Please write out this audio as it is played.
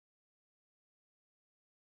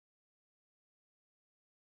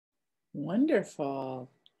Wonderful.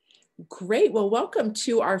 Great. Well, welcome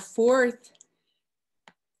to our fourth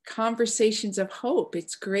Conversations of Hope.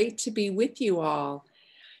 It's great to be with you all.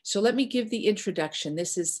 So let me give the introduction.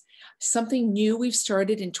 This is something new we've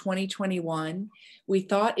started in 2021. We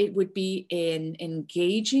thought it would be an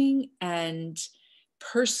engaging and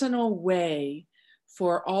personal way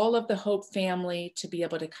for all of the Hope family to be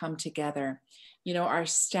able to come together. You know, our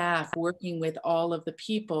staff working with all of the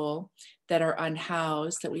people that are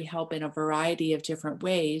unhoused, that we help in a variety of different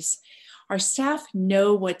ways. Our staff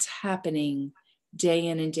know what's happening day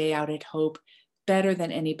in and day out at Hope better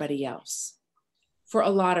than anybody else for a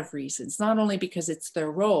lot of reasons, not only because it's their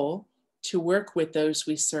role to work with those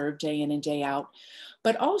we serve day in and day out,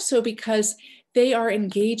 but also because they are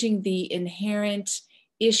engaging the inherent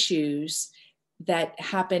issues that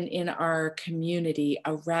happen in our community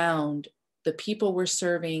around the people we're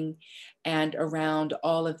serving and around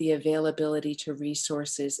all of the availability to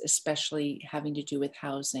resources, especially having to do with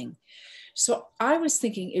housing. So I was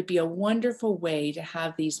thinking it'd be a wonderful way to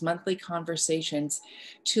have these monthly conversations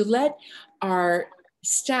to let our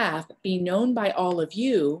staff be known by all of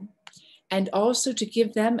you, and also to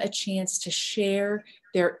give them a chance to share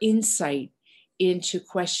their insight into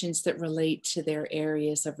questions that relate to their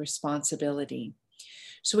areas of responsibility.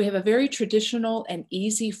 So we have a very traditional and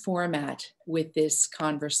easy format with this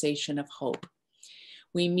Conversation of Hope.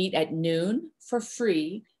 We meet at noon for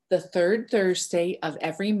free the third Thursday of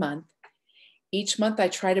every month. Each month I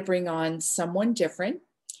try to bring on someone different.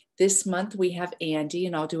 This month we have Andy,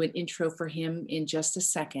 and I'll do an intro for him in just a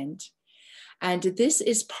second. And this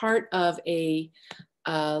is part of a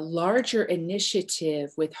larger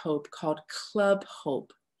initiative with Hope called Club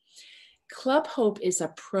Hope. Club Hope is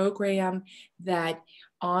a program that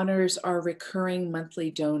honors our recurring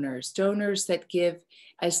monthly donors that give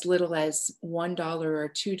as little as $1 or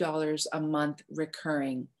 $2 a month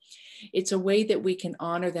recurring. It's a way that we can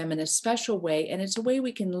honor them in a special way, and it's a way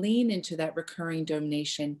we can lean into that recurring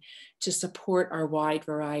donation to support our wide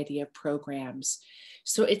variety of programs.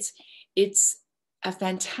 So it's a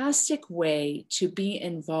fantastic way to be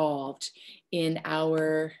involved in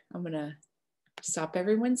our, I'm gonna stop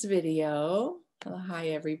everyone's video. Hi,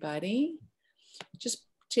 everybody. Just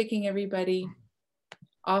taking everybody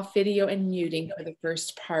off video and muting for the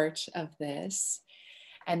first part of this.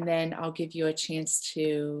 And then I'll give you a chance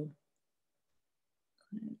to,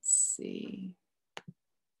 let's see.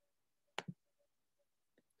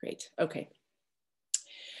 Great, okay.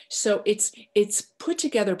 So it's put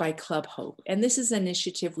together by Club Hope. And this is an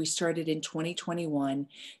initiative we started in 2021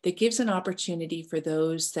 that gives an opportunity for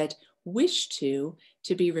those that wish to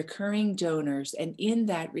be recurring donors, and in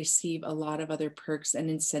that receive a lot of other perks and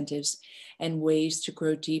incentives and ways to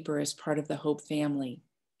grow deeper as part of the Hope family.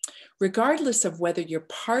 Regardless of whether you're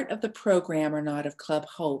part of the program or not of Club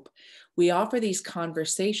Hope, we offer these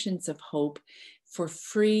Conversations of Hope for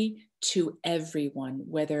free to everyone,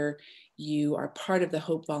 whether you are part of the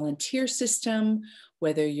Hope volunteer system,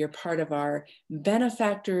 whether you're part of our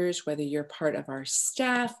benefactors, whether you're part of our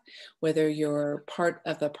staff, whether you're part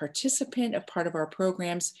of the participant, a part of our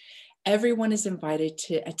programs. Everyone is invited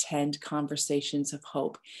to attend Conversations of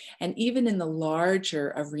Hope. And even in the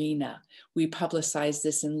larger arena, we publicize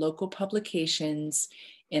this in local publications,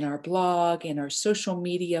 in our blog, in our social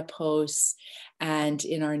media posts, and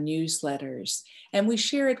in our newsletters. And we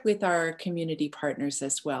share it with our community partners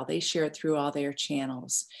as well. They share it through all their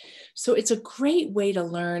channels. So it's a great way to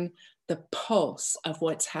learn the pulse of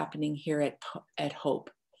what's happening here at Hope.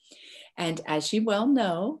 And as you well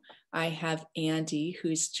know, I have Andy,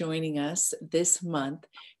 who's joining us this month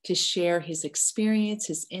to share his experience,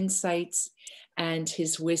 his insights, and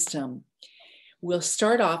his wisdom. We'll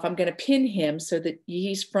start off, I'm going to pin him so that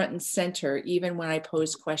he's front and center, even when I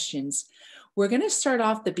pose questions. We're going to start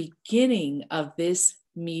off the beginning of this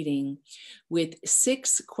meeting with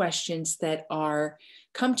 6 questions that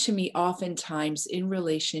come to me oftentimes in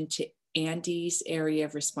relation to Andy's area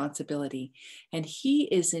of responsibility. And he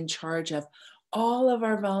is in charge of all of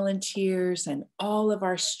our volunteers and all of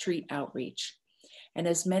our street outreach. And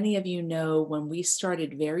as many of you know, when we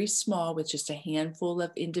started very small with just a handful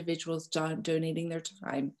of individuals donating their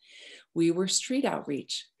time, we were street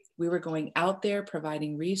outreach. We were going out there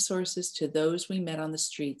providing resources to those we met on the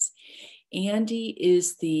streets. Andy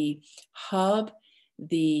is the hub,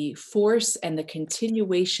 the force, and the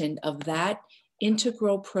continuation of that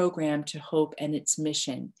integral program to Hope and its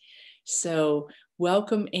mission. So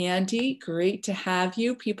welcome, Andy. Great to have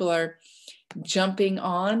you. People are jumping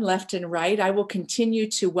on left and right. I will continue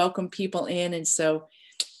to welcome people in. And so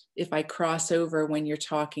if I cross over when you're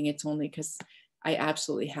talking, it's only because I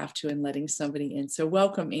absolutely have to in letting somebody in. So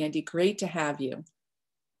welcome, Andy. Great to have you.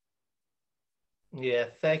 Yeah,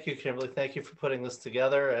 thank you, Kimberly. Thank you for putting this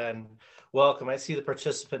together and welcome. I see the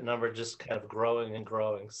participant number just kind of growing and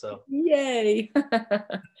growing. So, Yay.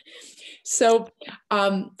 So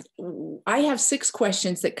I have 6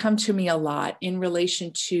 questions that come to me a lot in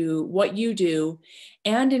relation to what you do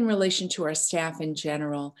and in relation to our staff in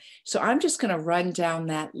general. So I'm just going to run down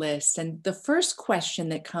that list. And the first question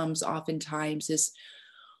that comes oftentimes is,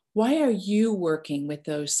 why are you working with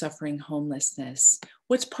those suffering homelessness?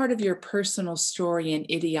 What's part of your personal story and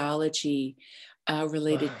ideology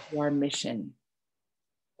related to our mission?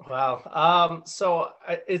 wow.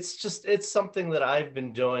 It's something that I've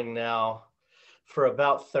been doing now for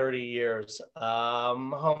about 30 years.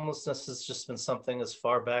 Homelessness has just been something as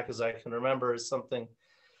far back as I can remember, is something,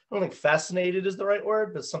 I don't think fascinated is the right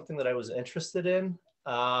word, but something that I was interested in.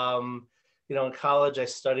 In college, I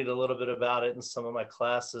studied a little bit about it in some of my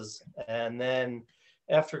classes. And then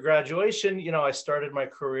after graduation, I started my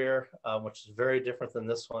career, which is very different than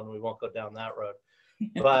this one. We won't go down that road.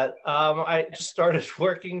 But I just started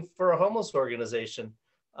working for a homeless organization.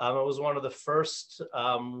 It was one of the first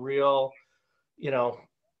real, you know,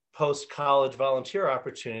 post-college volunteer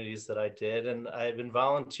opportunities that I did. And I've been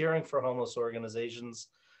volunteering for homeless organizations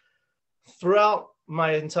throughout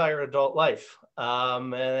my entire adult life.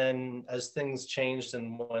 And as things changed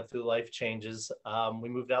and went through life changes, we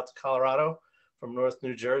moved out to Colorado from North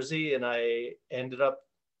New Jersey, and I ended up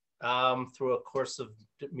through a course of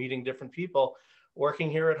meeting different people working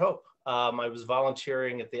here at Hope. I was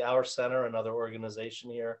volunteering at the Hour Center, another organization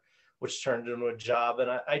here, which turned into a job. And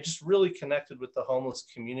I just really connected with the homeless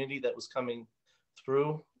community that was coming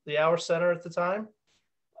through the Hour Center at the time.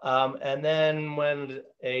 And then when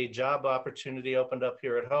a job opportunity opened up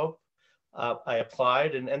here at Hope, I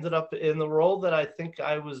applied and ended up in the role that I think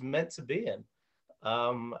I was meant to be in.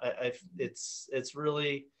 It's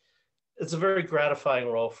really, it's a very gratifying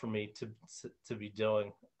role for me to be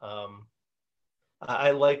doing.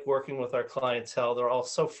 I like working with our clientele. They're all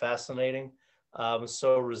so fascinating,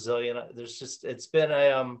 so resilient. It's been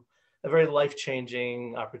a very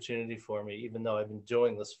life-changing opportunity for me, even though I've been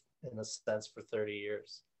doing this in a sense for 30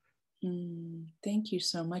 years. Thank you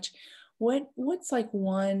so much. What's like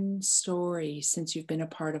one story since you've been a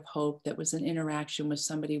part of Hope that was an interaction with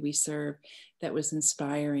somebody we serve that was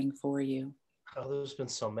inspiring for you? Oh, there's been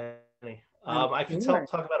so many. I'm I can sure.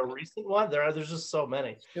 talk about a recent one. There's just so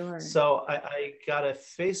many. Sure. So I got a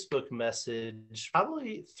Facebook message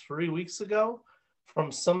probably 3 weeks ago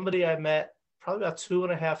from somebody I met probably about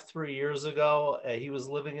 2.5, 3 years ago. He was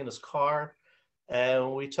living in his car,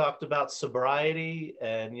 and we talked about sobriety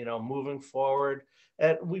and moving forward.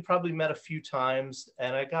 And we probably met a few times.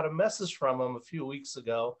 And I got a message from him a few weeks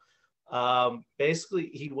ago. Basically,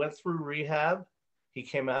 he went through rehab. He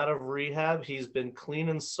came out of rehab. He's been clean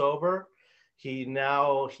and sober. He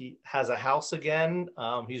has a house again.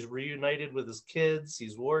 He's reunited with his kids.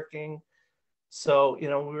 He's working. So, we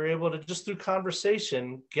were able to, just through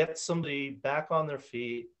conversation, get somebody back on their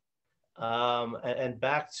feet, and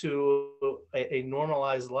back to a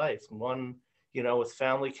normalized life, one, with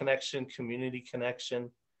family connection, community connection,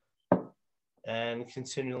 and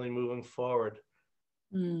continually moving forward.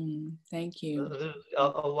 Thank you. There's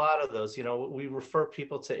a lot of those. We refer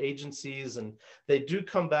people to agencies, and they do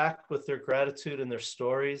come back with their gratitude and their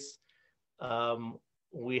stories.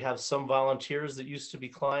 We have some volunteers that used to be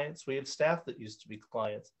clients. We have staff that used to be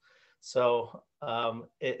clients. So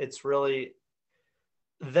it's really,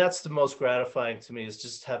 that's the most gratifying to me, is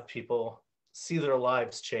just have people see their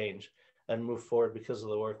lives change and move forward because of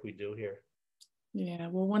the work we do here. Yeah,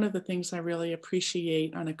 well, one of the things I really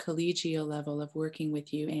appreciate on a collegial level of working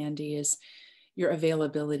with you, Andy, is your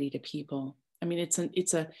availability to people. I mean,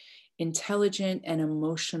 it's a intelligent and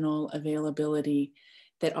emotional availability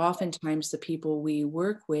that oftentimes the people we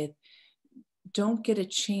work with don't get a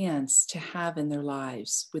chance to have in their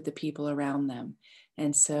lives with the people around them.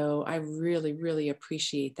 And so I really, really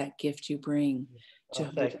appreciate that gift you bring to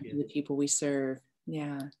Thank you. the people we serve.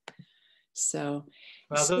 Yeah. So,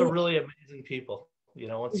 Well, they're really amazing people,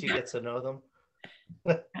 once you get to know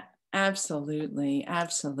them. Absolutely,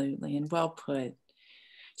 absolutely, and well put.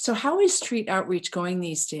 So, how is street outreach going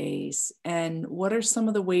these days? And what are some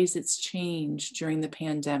of the ways it's changed during the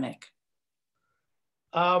pandemic?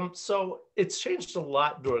 So it's changed a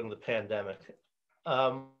lot during the pandemic,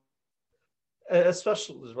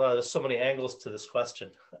 especially, well, there's so many angles to this question.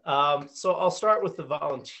 So I'll start with the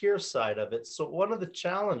volunteer side of it. So one of the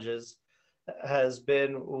challenges has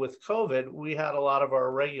been with COVID, we had a lot of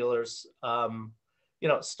our regulars,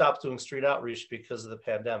 stop doing street outreach because of the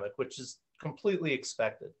pandemic, which is completely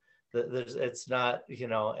expected. It's not,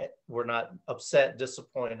 we're not upset,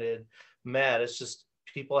 disappointed, mad. It's just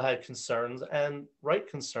people had concerns, and right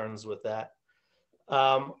concerns with that.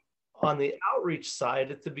 Um, on the outreach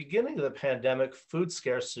side, at the beginning of the pandemic, food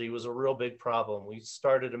scarcity was a real big problem. We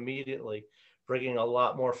started immediately bringing a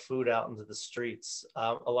lot more food out into the streets.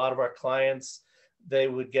 A lot of our clients, they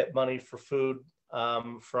would get money for food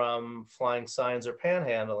from flying signs or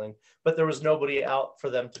panhandling, but there was nobody out for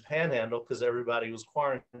them to panhandle because everybody was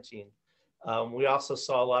quarantined. We also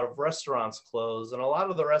saw a lot of restaurants close, and a lot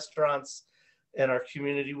of the restaurants in our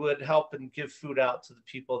community would help and give food out to the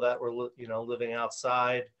people that were, living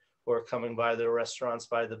outside or coming by the restaurants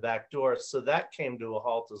by the back door. So that came to a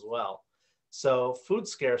halt as well. So food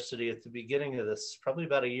scarcity at the beginning of this, probably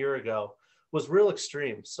about a year ago, was real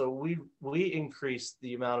extreme. So we increased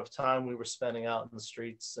the amount of time we were spending out in the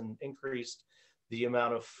streets and increased the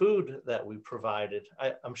amount of food that we provided.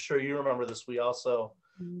 I'm sure you remember this. We also,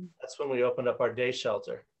 that's when we opened up our day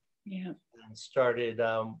shelter. Yeah. And started,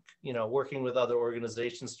 working with other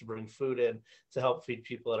organizations to bring food in to help feed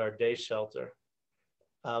people at our day shelter.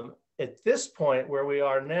 At this point where we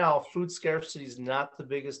are now, food scarcity is not the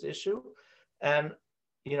biggest issue. And,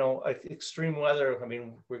 extreme weather, I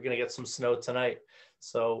mean, we're going to get some snow tonight,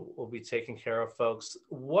 so we'll be taking care of folks.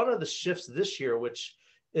 One of the shifts this year, which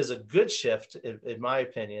is a good shift, in my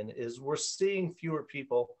opinion, is we're seeing fewer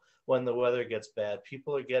people when the weather gets bad.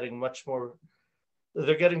 People are getting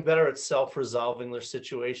they're getting better at self-resolving their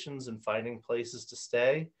situations and finding places to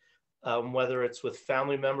stay, whether it's with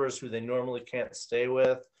family members who they normally can't stay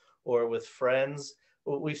with or with friends.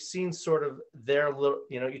 We've seen sort of their little,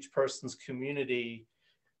 each person's community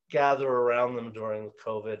gather around them during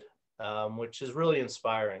COVID, which is really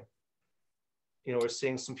inspiring. We're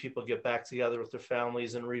seeing some people get back together with their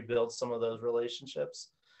families and rebuild some of those relationships.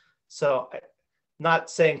 So not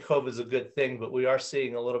saying COVID is a good thing, but we are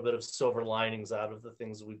seeing a little bit of silver linings out of the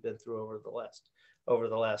things that we've been through over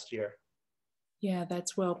the last year. Yeah,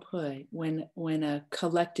 that's well put. When a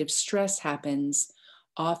collective stress happens,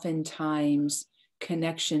 oftentimes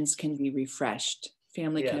connections can be refreshed.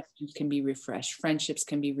 Family connections can be refreshed. Friendships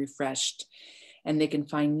can be refreshed, and they can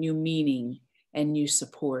find new meaning and new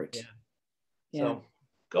support. Yeah. So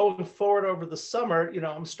going forward over the summer,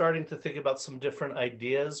 I'm starting to think about some different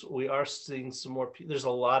ideas. We are seeing some more, there's a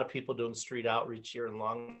lot of people doing street outreach here in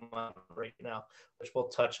Longmont right now, which we'll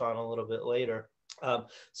touch on a little bit later.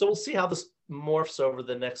 So we'll see how this morphs over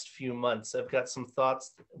the next few months. I've got some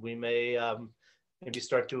thoughts. We may maybe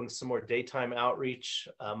start doing some more daytime outreach.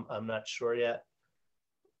 I'm not sure yet.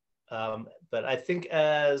 But I think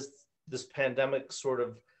as this pandemic sort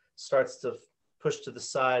of starts to push to the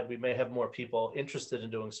side, we may have more people interested in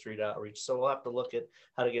doing street outreach. So we'll have to look at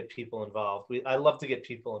how to get people involved. I love to get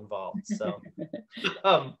people involved. So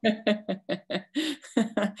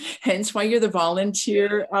hence why you're the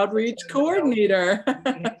volunteer outreach coordinator.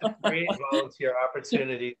 We need to create volunteer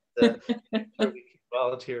opportunities to make sure we keep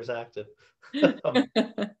volunteers active.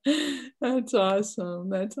 That's awesome.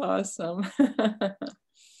 That's awesome.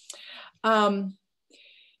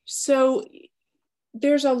 So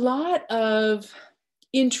there's a lot of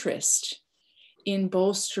interest in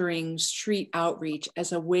bolstering street outreach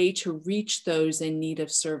as a way to reach those in need of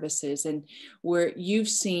services, and where you've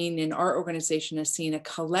seen, and our organization has seen, a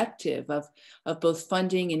collective of both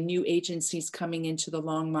funding and new agencies coming into the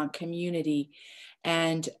Longmont community.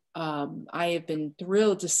 And I have been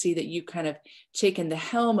thrilled to see that you kind of taken the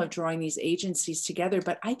helm of drawing these agencies together,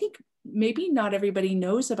 but I think maybe not everybody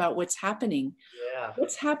knows about what's happening. Yeah.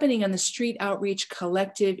 What's happening on the street outreach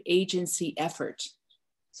collective agency effort?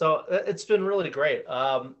 So it's been really great.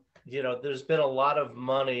 There's been a lot of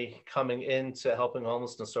money coming into helping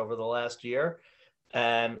homelessness over the last year,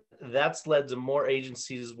 and that's led to more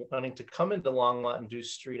agencies wanting to come into Longmont and do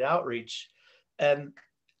street outreach. And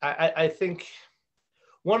I think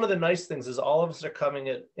one of the nice things is all of us are coming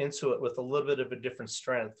into it with a little bit of a different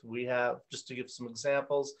strength. We have, just to give some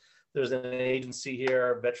examples, there's an agency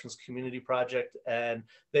here, Veterans Community Project, and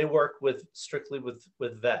they work strictly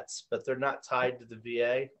with vets, but they're not tied to the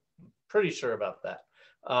VA. I'm pretty sure about that,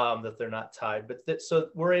 that they're not tied. But so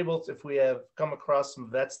we're able to, if we have come across some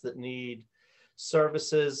vets that need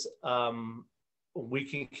services, we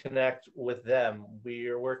can connect with them. We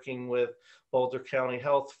are working with Boulder County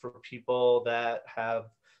Health for people that have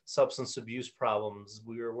substance abuse problems.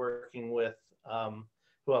 We are working with,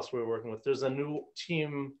 who else we were working with? There's a new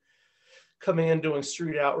team coming in doing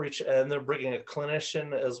street outreach, and they're bringing a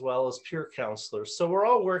clinician as well as peer counselors. So we're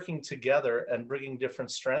all working together and bringing different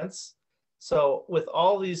strengths. So with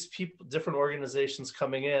all these people, different organizations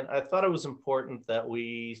coming in, I thought it was important that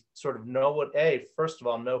we sort of know first of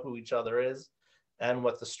all, know who each other is, and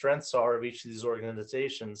what the strengths are of each of these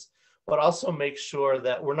organizations, but also make sure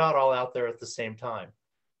that we're not all out there at the same time.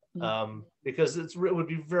 Because it would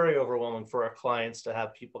be very overwhelming for our clients to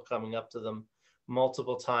have people coming up to them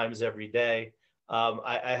multiple times every day.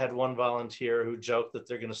 I had one volunteer who joked that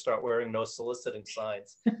they're going to start wearing no soliciting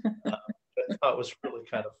signs. I thought was really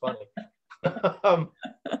kind of funny.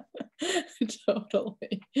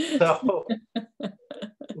 Totally.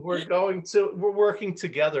 So we're working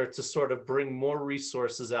together to sort of bring more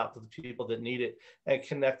resources out to the people that need it and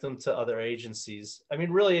connect them to other agencies. I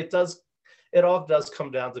mean, really, it all does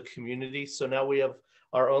come down to community. So now we have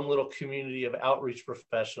our own little community of outreach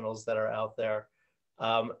professionals that are out there.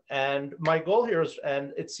 And my goal here is,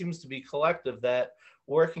 and it seems to be collective, that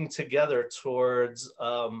working together towards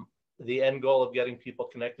the end goal of getting people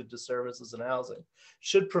connected to services and housing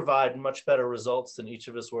should provide much better results than each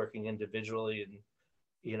of us working individually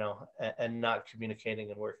and not communicating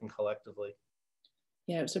and working collectively.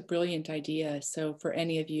 Yeah, it was a brilliant idea. So for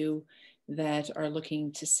any of you that are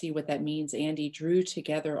looking to see what that means, Andy drew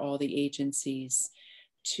together all the agencies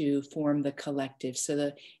to form the collective. So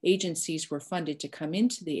the agencies were funded to come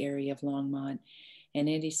into the area of Longmont. And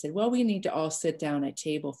Andy said, well, we need to all sit down at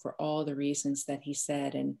table for all the reasons that he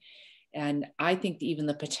said. And I think even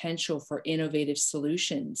the potential for innovative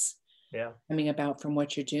solutions coming about from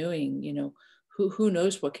what you're doing, who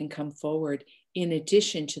knows what can come forward in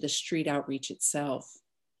addition to the street outreach itself.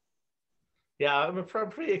 Yeah, I'm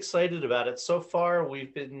pretty excited about it. So far,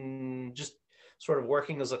 we've been just sort of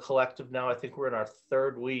working as a collective now. I think we're in our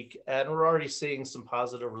third week, and we're already seeing some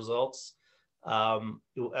positive results.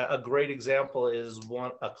 A great example is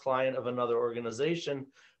a client of another organization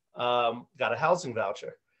got a housing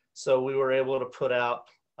voucher. So we were able to put out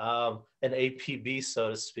an APB, so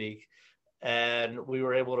to speak, and we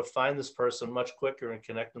were able to find this person much quicker and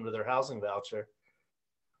connect them to their housing voucher.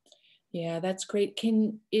 Yeah, that's great.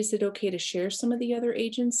 Is it okay to share some of the other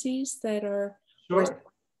agencies that are? Sure.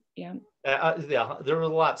 Yeah. Yeah, there were a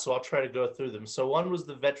lot, so I'll try to go through them. So one was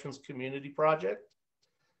the Veterans Community Project.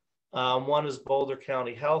 One is Boulder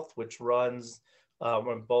County Health, which runs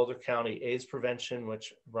Boulder County AIDS Prevention,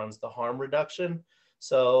 which runs the harm reduction.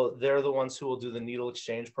 So they're the ones who will do the needle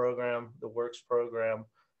exchange program, the WORKS program.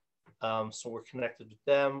 So we're connected with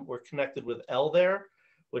them. We're connected with LThere,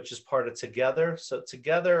 which is part of Together. So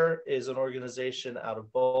Together is an organization out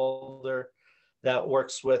of Boulder that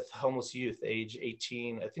works with homeless youth age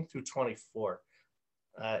 18, I think through 24.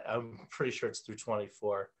 I'm pretty sure it's through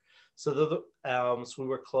 24. So so we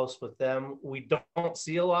work close with them. We don't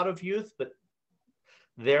see a lot of youth, but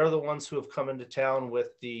they're the ones who have come into town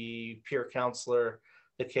with the peer counselor,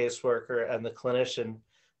 the caseworker, and the clinician.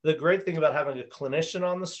 The great thing about having a clinician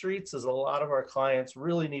on the streets is a lot of our clients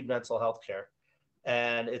really need mental health care.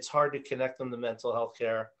 And it's hard to connect them to mental health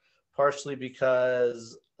care, partially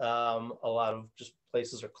because a lot of just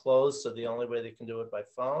places are closed. So the only way they can do it by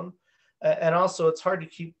phone. And also it's hard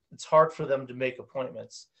for them to make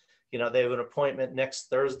appointments. They have an appointment next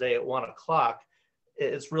Thursday at 1:00.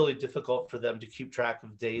 It's really difficult for them to keep track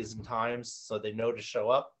of days and times so they know to show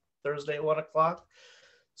up Thursday at 1:00.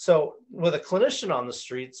 So with a clinician on the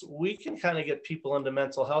streets, we can kind of get people into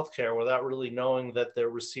mental health care without really knowing that they're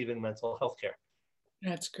receiving mental health care.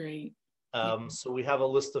 That's great. So we have a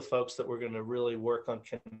list of folks that we're going to really work on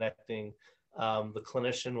connecting the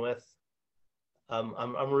clinician with.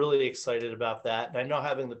 I'm really excited about that. And I know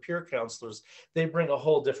having the peer counselors, they bring a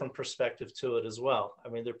whole different perspective to it as well. I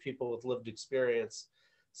mean, they're people with lived experience.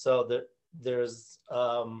 So that there's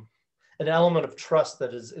an element of trust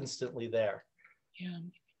that is instantly there. Yeah.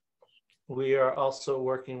 We are also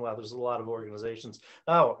working, there's a lot of organizations.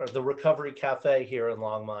 The Recovery Cafe here in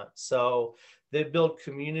Longmont. So they build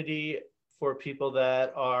community for people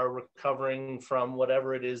that are recovering from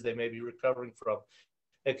whatever it is they may be recovering from.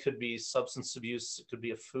 It could be substance abuse, it could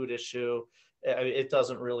be a food issue. It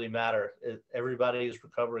doesn't really matter. Everybody is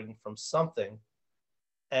recovering from something.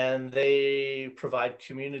 And they provide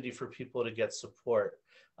community for people to get support.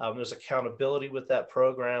 There's accountability with that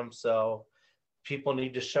program. So people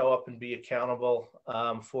need to show up and be accountable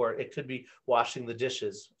for it. It could be washing the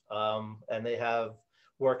dishes, and they have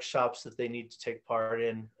workshops that they need to take part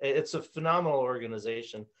in. It's a phenomenal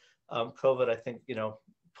organization. COVID, I think,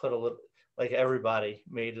 put a little, like everybody,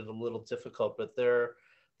 made it a little difficult, but they're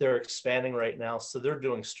expanding right now. So they're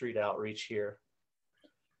doing street outreach here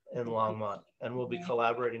in Longmont, and we'll be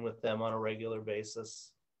collaborating with them on a regular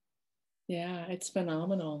basis. Yeah, it's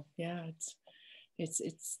phenomenal. Yeah, it's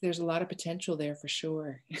there's a lot of potential there for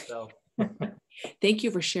sure. So thank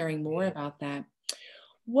you for sharing more about that.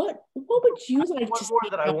 What would you like to more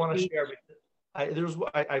that I want to share? I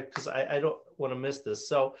don't want to miss this.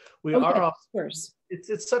 So we Oh, yeah, are of off. course.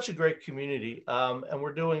 It's such a great community, and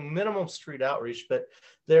we're doing minimum street outreach. But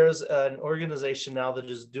there's an organization now that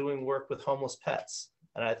is doing work with homeless pets,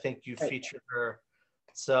 and I think you Right. featured her.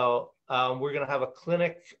 So we're going to have a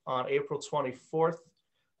clinic on April 24th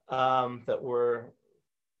that we're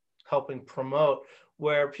helping promote,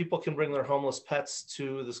 where people can bring their homeless pets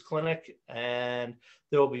to this clinic, and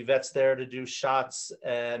there will be vets there to do shots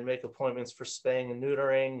and make appointments for spaying and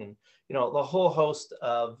neutering, and the whole host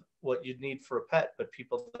of what you'd need for a pet, but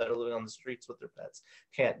people that are living on the streets with their pets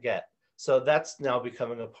can't get. So that's now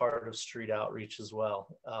becoming a part of street outreach as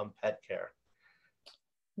well, pet care.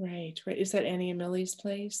 Right, right. Is that Annie and Millie's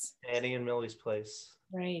place? Annie and Millie's place.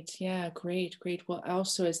 Right. Yeah. Great. Great. Well,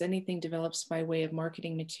 also, as anything develops by way of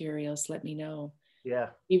marketing materials, let me know. Yeah.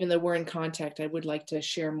 Even though we're in contact, I would like to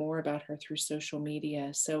share more about her through social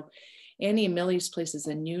media. So, Annie and Millie's Place is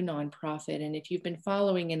a new nonprofit. And if you've been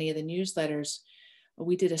following any of the newsletters,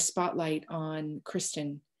 we did a spotlight on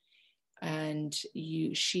Kristen, and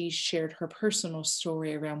she shared her personal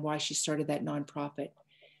story around why she started that nonprofit,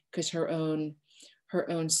 because her own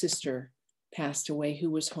sister passed away who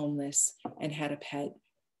was homeless and had a pet,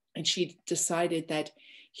 and she decided that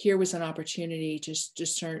here was an opportunity to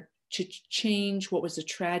change what was a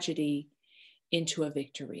tragedy into a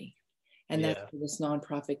victory. And that's where this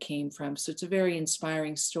nonprofit came from. So it's a very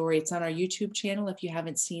inspiring story. It's on our YouTube channel. If you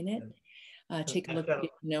haven't seen it, take a look to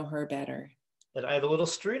get to know her better. And I have a little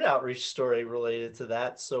street outreach story related to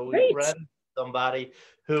that. So we Great. ran somebody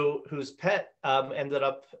whose pet ended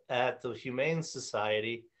up at the Humane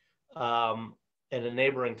Society in a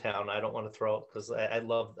neighboring town. I don't want to throw it because I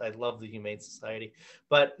love the Humane Society,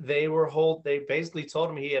 but they basically told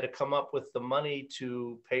him he had to come up with the money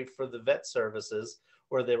to pay for the vet services,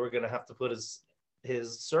 or they were going to have to put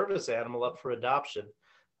his service animal up for adoption.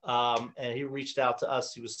 And he reached out to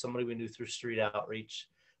us. He was somebody we knew through street outreach.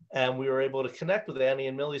 And we were able to connect with Annie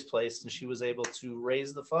and Millie's place, and she was able to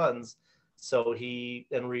raise the funds so he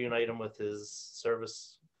and reunite him with his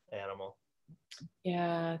service animal.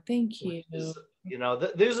 Yeah, thank you. These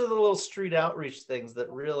are the little street outreach things that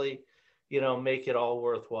really, make it all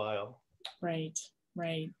worthwhile. Right,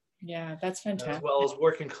 right. Yeah, that's fantastic. As well as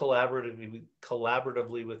working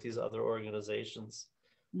collaboratively with these other organizations.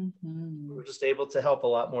 Mm-hmm. We're just able to help a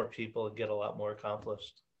lot more people and get a lot more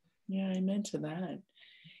accomplished. Yeah, amen to that.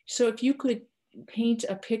 So if you could paint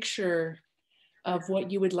a picture of what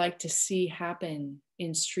you would like to see happen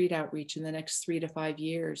in street outreach in the next 3 to 5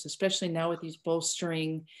 years, especially now with these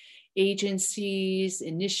bolstering agencies,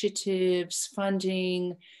 initiatives,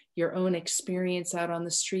 funding, your own experience out on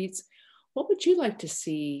the streets, what would you like to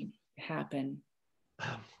see happen?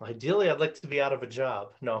 Ideally, I'd like to be out of a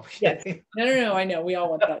job. No. Yes. No. I know. We all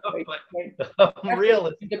want that. Right?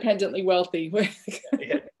 Really independently wealthy.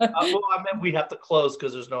 Yeah. Well, I mean, we have to close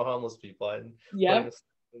because there's no homeless people. Yeah.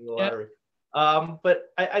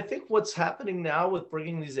 But I think what's happening now with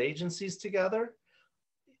bringing these agencies together,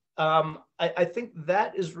 I think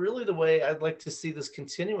that is really the way I'd like to see this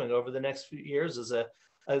continuing over the next few years, as a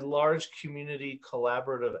large community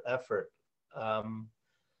collaborative effort.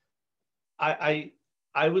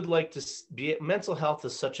 I would like to be, mental health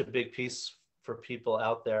is such a big piece for people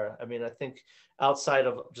out there. I mean, I think outside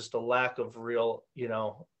of just a lack of real,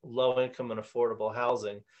 low income and affordable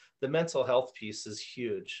housing, the mental health piece is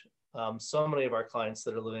huge. So many of our clients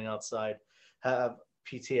that are living outside have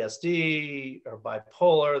PTSD or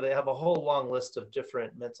bipolar. They have a whole long list of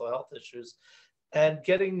different mental health issues, and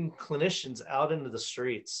getting clinicians out into the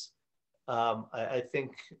streets, I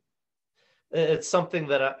think it's something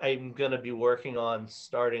that I'm going to be working on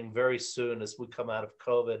starting very soon as we come out of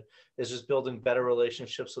COVID, is just building better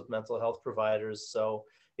relationships with mental health providers. So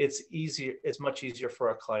it's much easier for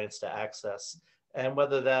our clients to access. And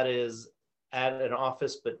whether that is at an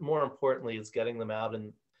office, but more importantly, it's getting them out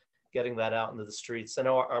and getting that out into the streets. I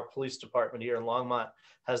know our police department here in Longmont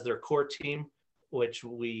has their core team, which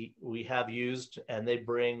we have used, and they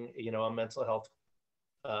bring, a mental health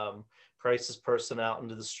crisis person out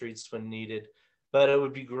into the streets when needed. But it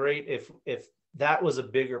would be great if that was a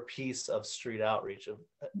bigger piece of street outreach,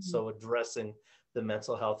 so addressing the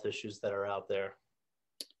mental health issues that are out there.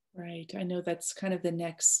 Right. I know that's kind of the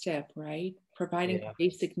next step, right? Providing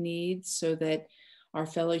basic needs so that our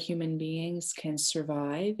fellow human beings can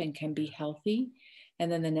survive and can be healthy.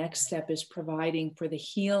 And then the next step is providing for the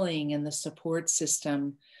healing and the support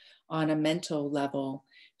system on a mental level,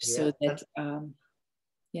 so that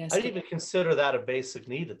yes, I'd even consider that a basic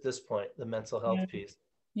need at this point, the mental health piece.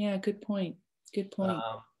 Yeah, good point. Good point.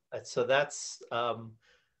 So that's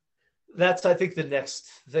That's, I think, the next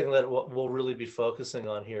thing that we'll really be focusing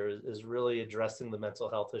on here is really addressing the mental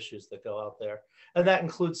health issues that go out there. And that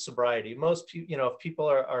includes sobriety. Most people, if people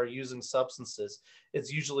are using substances,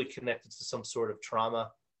 it's usually connected to some sort of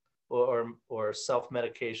trauma or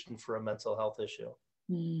self-medication for a mental health issue.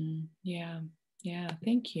 Yeah.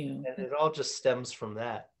 Thank you. And it all just stems from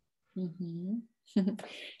that. Mm-hmm.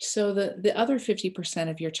 So the other 50%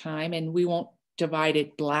 of your time, and we won't divide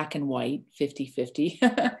it black and white 50-50,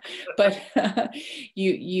 but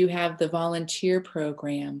you have the volunteer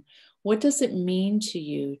program. What does it mean to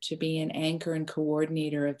you to be an anchor and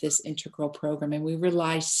coordinator of this integral program? And we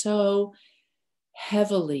rely so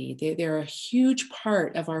heavily, they're a huge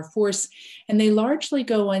part of our force, and they largely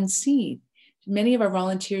go unseen. Many of our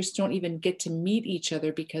volunteers don't even get to meet each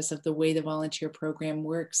other because of the way the volunteer program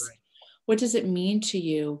works. Right. What does it mean to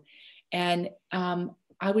you? And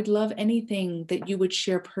I would love anything that you would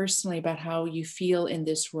share personally about how you feel in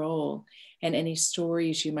this role and any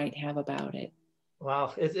stories you might have about it.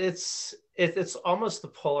 Wow, it's almost the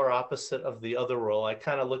polar opposite of the other role. I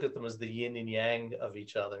kind of look at them as the yin and yang of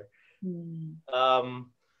each other.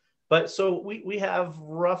 But so we have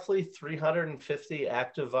roughly 350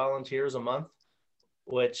 active volunteers a month,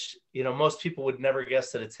 which most people would never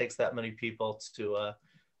guess that it takes that many people to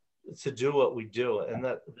do what we do, and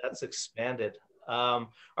that's expanded. Our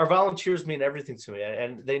volunteers mean everything to me,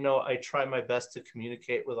 and they know I try my best to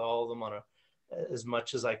communicate with all of them as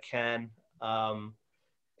much as I can.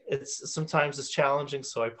 Sometimes it's challenging,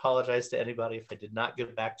 so I apologize to anybody if I did not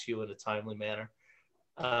get back to you in a timely manner.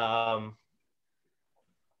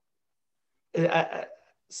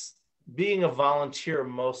 Being a volunteer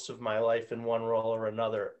most of my life in one role or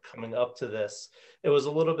another, coming up to this, it was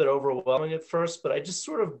a little bit overwhelming at first, but I just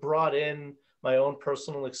sort of brought in my own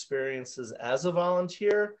personal experiences as a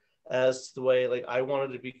volunteer, as to the way I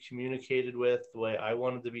wanted to be communicated with, the way I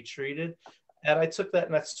wanted to be treated. And I took that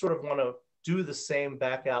and I sort of want to do the same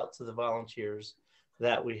back out to the volunteers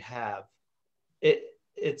that we have.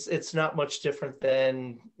 It's not much different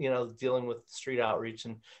than dealing with street outreach,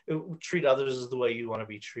 and treat others as the way you want to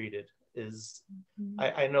be treated.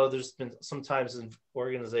 I know there's been sometimes in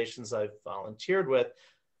organizations I've volunteered with,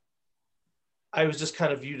 I was just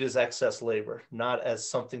kind of viewed as excess labor, not as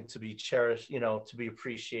something to be cherished, to be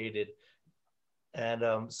appreciated.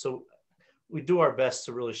 And so we do our best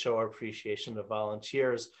to really show our appreciation to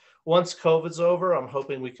volunteers. Once COVID's over, I'm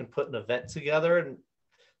hoping we can put an event together and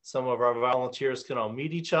some of our volunteers can all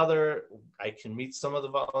meet each other. I can meet some of the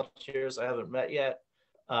volunteers I haven't met yet.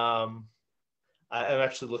 I'm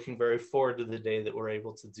actually looking very forward to the day that we're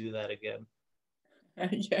able to do that again.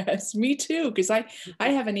 Yes, me too, because I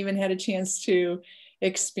haven't even had a chance to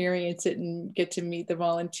experience it and get to meet the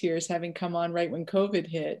volunteers, having come on right when COVID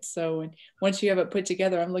hit. So once you have it put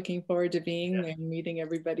together, I'm looking forward to being there and meeting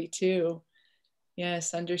everybody too.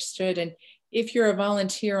 Yes, understood. And if you're a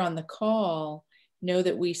volunteer on the call, know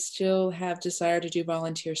that we still have desire to do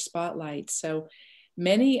volunteer spotlights. So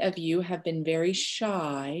many of you have been very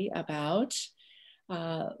shy about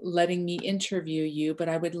letting me interview you, but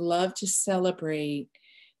I would love to celebrate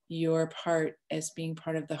your part as being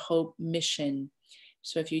part of the Hope mission.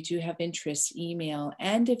 So if you do have interest, email.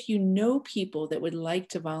 And if you know people that would like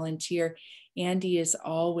to volunteer, Andy is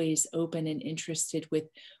always open and interested with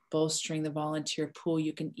bolstering the volunteer pool.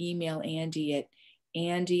 You can email Andy at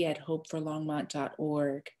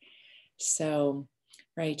andy@hopeforlongmont.org. So,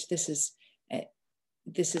 right, this is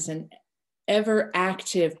an ever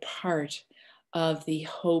active part of the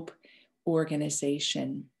Hope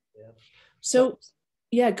organization. Yeah. So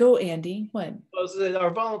yeah, go Andy. What?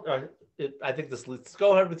 I think let's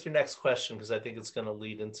go ahead with your next question, because I think it's going to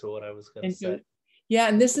lead into what I was going to say. Yeah,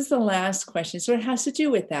 and this is the last question. So it has to do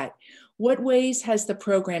with that. What ways has the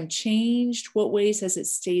program changed? What ways has it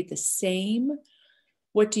stayed the same?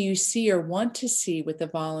 What do you see or want to see with the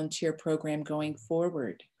volunteer program going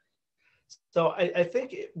forward? So I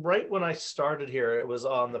think right when I started here, it was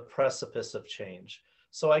on the precipice of change.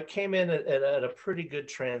 So I came in at a pretty good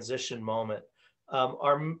transition moment.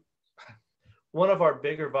 One of our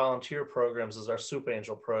bigger volunteer programs is our Soup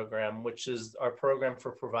Angel program, which is our program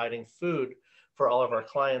for providing food for all of our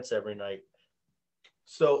clients every night.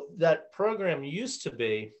 So that program used to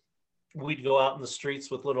be, we'd go out in the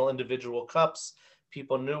streets with little individual cups.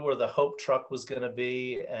 People knew where the Hope truck was going to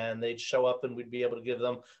be, and they'd show up and we'd be able to give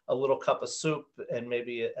them a little cup of soup and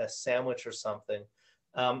maybe a sandwich or something.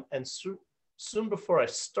 And soon before I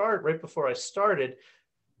started,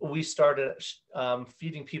 we started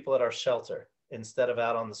feeding people at our shelter instead of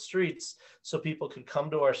out on the streets, so people could come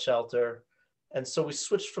to our shelter. And so we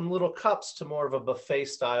switched from little cups to more of a buffet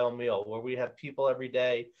style meal, where we have people every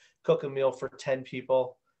day cook a meal for 10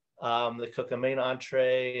 people. They cook a main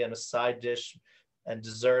entree and a side dish and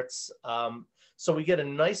desserts. So we get a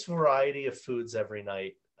nice variety of foods every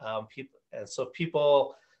night. So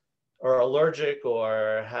people are allergic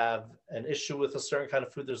or have an issue with a certain kind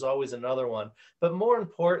of food, there's always another one. But more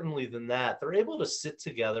importantly than that, they're able to sit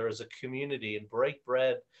together as a community and break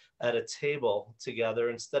bread at a table together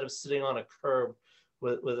instead of sitting on a curb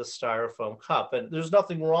with a styrofoam cup. And there's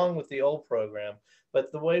nothing wrong with the old program,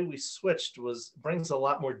 but the way we switched brings a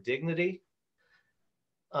lot more dignity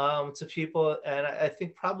to people, and I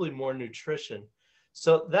think probably more nutrition.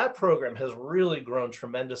 So that program has really grown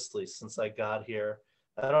tremendously since I got here.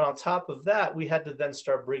 And on top of that, we had to then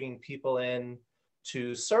start bringing people in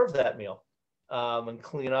to serve that meal and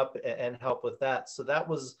clean up and help with that. So that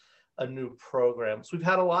was a new program. So we've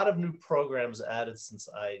had a lot of new programs added since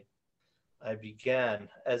I began.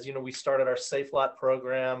 As you know, we started our Safe Lot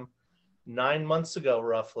program 9 months ago,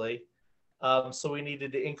 roughly. So we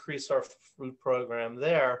needed to increase our food program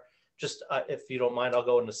there. Just if you don't mind, I'll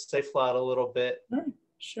go into Safe Lot a little bit.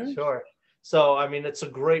 Sure. So, I mean, it's a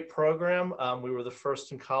great program. We were the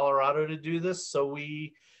first in Colorado to do this. So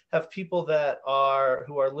we have people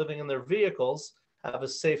who are living in their vehicles have a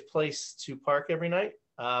safe place to park every night.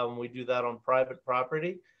 We do that on private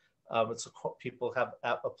property. People have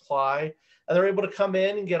apply, and they're able to come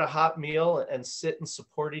in and get a hot meal and sit and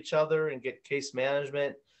support each other and get case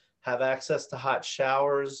management, have access to hot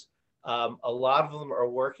showers. A lot of them are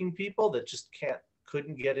working people that just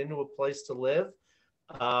couldn't get into a place to live.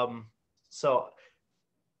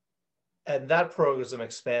 And that program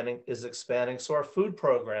is expanding. So our food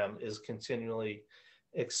program is continually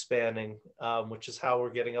expanding, which is how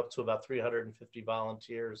we're getting up to about 350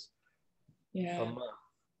 volunteers a month.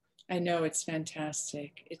 I know, it's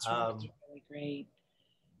fantastic. It's really, really great.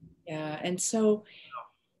 Yeah. And so,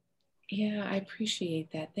 yeah, I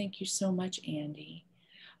appreciate that. Thank you so much, Andy.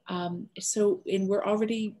 And we're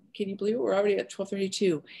already, can you believe it? We're already at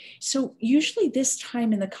 12:32. So usually this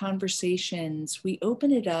time in the conversations, we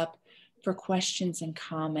open it up for questions and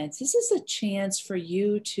comments. This is a chance for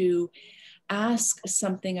you to ask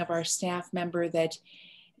something of our staff member that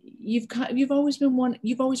you've always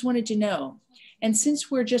wanted to know. And since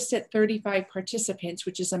we're just at 35 participants,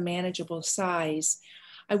 which is a manageable size,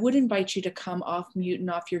 I would invite you to come off mute and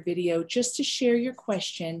off your video just to share your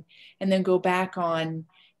question and then go back on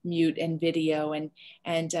mute and video and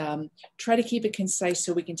try to keep it concise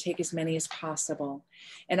so we can take as many as possible.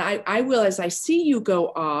 And I will, as I see you go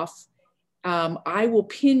off, I will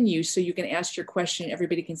pin you so you can ask your question.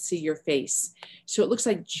 Everybody can see your face. So it looks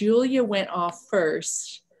like Julia went off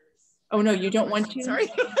first. Oh no, you don't want to? Sorry.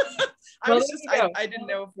 I didn't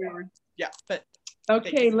know if we were, but.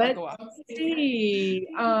 Okay, let's see.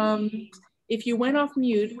 If you went off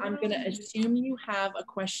mute, I'm going to assume you have a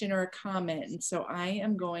question or a comment. And so I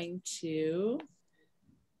am going to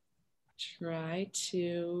try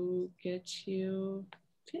to get you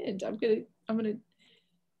pinned. I'm going to,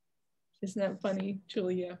 isn't that funny,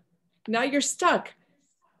 Julia? Now you're stuck.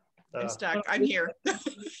 I'm stuck. I'm here.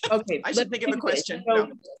 Okay. I should think of a question.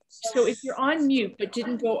 So if you're on mute but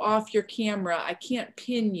didn't go off your camera, I can't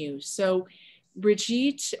pin you. So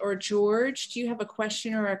Brigitte or George, do you have a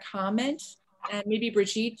question or a comment? And maybe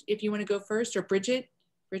Brigitte, if you want to go first, or Bridget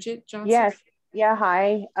Johnson. Yes. Yeah.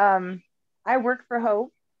 Hi. I work for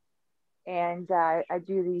Hope, and I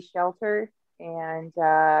do the shelter and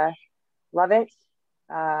love it.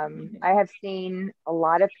 I have seen a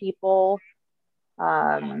lot of people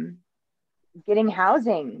getting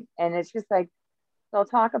housing, and it's just like, they'll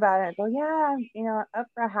talk about it and go, yeah, up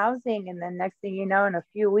for housing. And then next thing you know, in a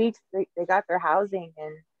few weeks, they got their housing,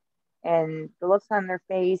 and the looks on their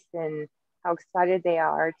face and how excited they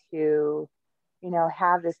are to,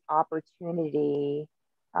 have this opportunity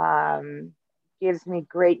gives me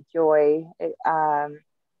great joy.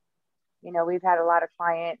 We've had a lot of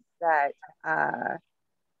clients that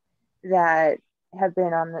have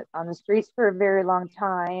been on the streets for a very long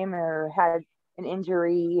time, or had an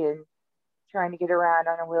injury and trying to get around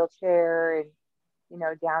on a wheelchair and,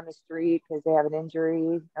 down the street because they have an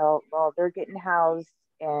injury. Well, they're getting housed,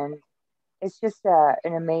 and it's just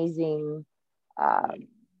an amazing,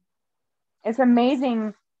 it's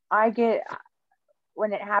amazing.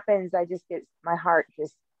 When it happens, my heart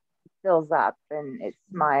just fills up and it's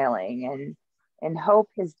smiling, and Hope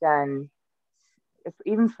has done,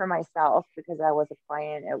 even for myself, because I was a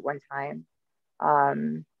client at one time,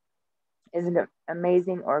 is an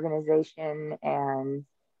amazing organization, and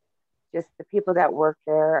just the people that work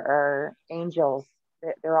there are angels.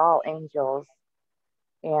 They're all angels,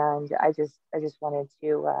 and I just wanted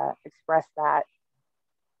to express that,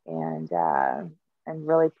 and I'm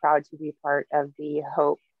really proud to be part of the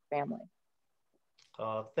Hope family.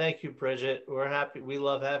 Thank you, Bridget. We're happy. We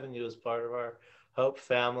love having you as part of our Hope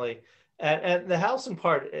family. And the housing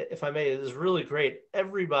part, if I may, is really great.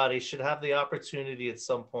 Everybody should have the opportunity at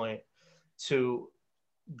some point to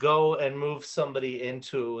go and move somebody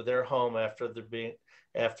into their home after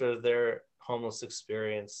their homeless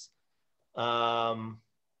experience. That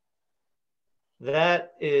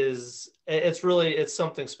is, it's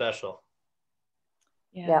something special.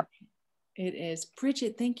 Yeah. Yep. It is.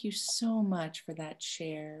 Bridget, thank you so much for that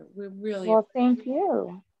share. We really Well, thank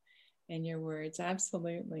you. And your words,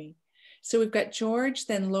 absolutely. So we've got George,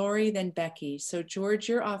 then Lori, then Becky. So George,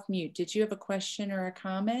 you're off mute. Did you have a question or a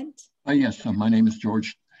comment? Yes, my name is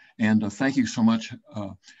George, and thank you so much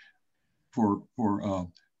for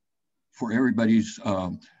everybody's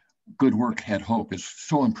good work at Hope. It's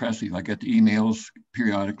so impressive. I get the emails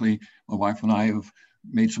periodically. My wife and I have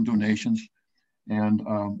made some donations, and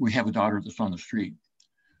we have a daughter that's on the street.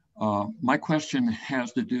 My question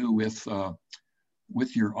has to do with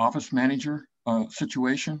your office manager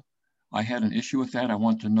situation. I had an issue with that. I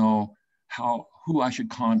want to know who I should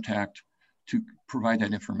contact to provide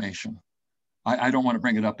that information. I don't want to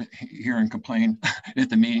bring it up here and complain at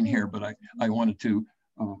the meeting here, but I wanted to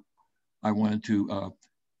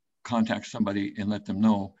contact somebody and let them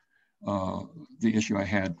know the issue I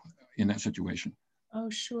had in that situation. Oh,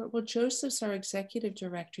 sure. Well, Joseph's our executive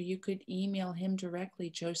director. You could email him directly,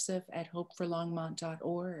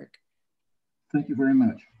 joseph@hopeforlongmont.org. Thank you very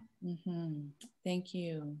much. Mm-hmm. Thank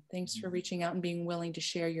you. Thanks for reaching out and being willing to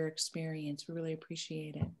share your experience. We really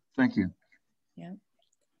appreciate it. Thank you. Yeah.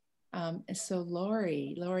 So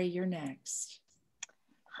Lori, you're next.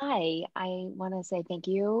 Hi, I want to say thank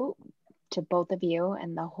you to both of you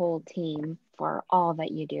and the whole team for all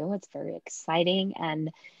that you do. It's very exciting and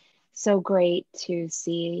so great to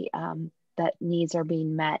see that needs are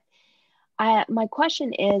being met. My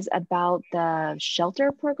question is about the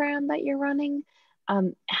shelter program that you're running.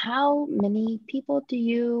 How many people do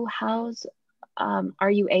you house? Are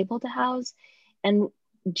you able to house? And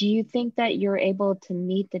do you think that you're able to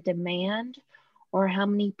meet the demand, or how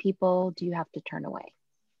many people do you have to turn away?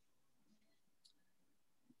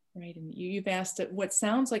 Right, and you've asked what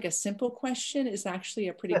sounds like a simple question is actually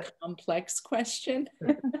a pretty complex question.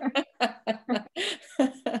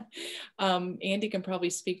 Andy can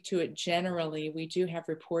probably speak to it generally. We do have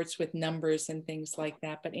reports with numbers and things like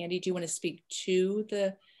that, but Andy, do you want to speak to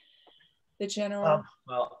the general?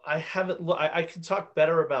 Well, I haven't. I can talk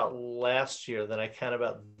better about last year than I can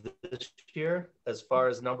about this year as far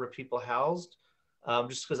as number of people housed.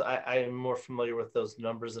 Just because I am more familiar with those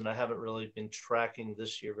numbers and I haven't really been tracking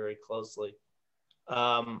this year very closely.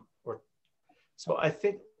 So I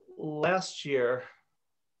think last year,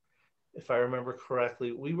 if I remember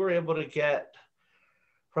correctly, we were able to get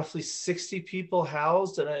roughly 60 people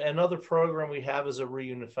housed. And another program we have is a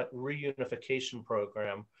reunification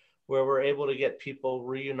program where we're able to get people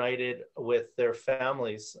reunited with their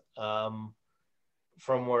families from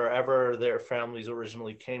wherever their families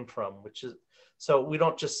originally came from, so we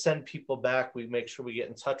don't just send people back. We make sure we get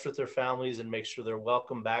in touch with their families and make sure they're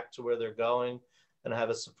welcome back to where they're going and have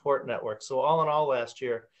a support network. So all in all, last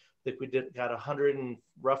year, I think we got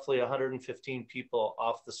roughly 115 people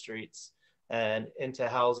off the streets and into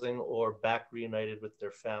housing or back reunited with their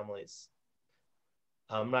families.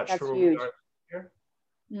 I'm not sure where we are here.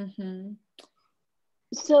 Mm-hmm.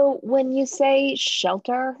 So when you say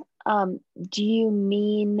shelter, do you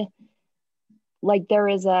mean like there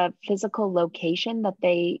is a physical location that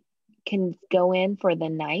they can go in for the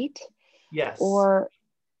night? Yes.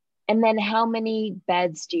 And then how many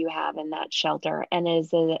beds do you have in that shelter? And is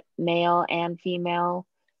it male and female?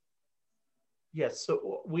 Yes,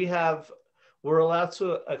 so we're allowed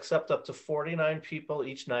to accept up to 49 people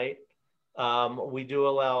each night. We do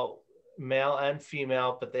allow male and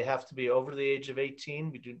female, but they have to be over the age of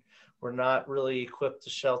 18. We're not really equipped to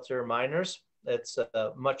shelter minors. It's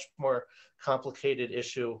a much more complicated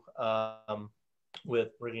issue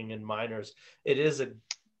with bringing in minors.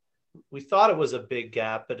 We thought it was a big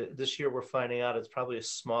gap, but this year we're finding out it's probably a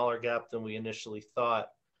smaller gap than we initially thought,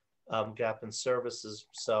 gap in services.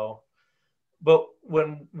 But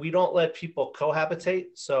when we don't let people cohabitate,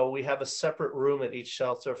 so we have a separate room at each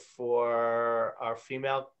shelter for our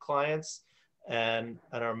female clients and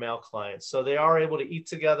our male clients. So they are able to eat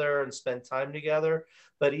together and spend time together.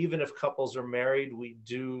 But even if couples are married, we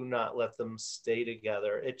do not let them stay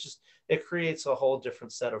together. It creates a whole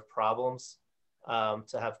different set of problems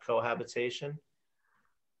to have cohabitation.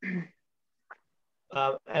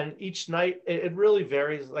 And each night, it really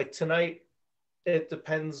varies. Like tonight, it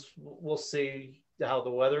depends. We'll see how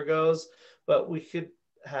the weather goes, but we could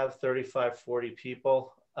have 35, 40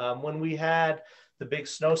 people. When we had the big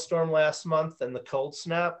snowstorm last month and the cold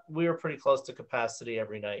snap, we were pretty close to capacity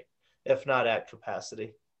every night, if not at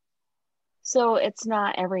capacity. So it's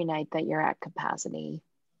not every night that you're at capacity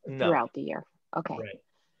throughout the year. Okay. Right.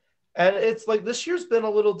 And it's like this year's been a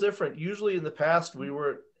little different. Usually in the past,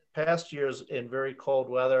 past years in very cold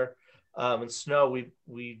weather and snow,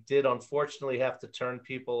 we did unfortunately have to turn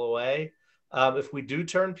people away. If we do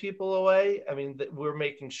turn people away, I mean, we're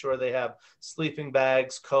making sure they have sleeping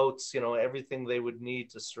bags, coats, everything they would need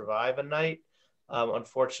to survive a night.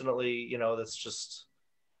 Unfortunately, that's just,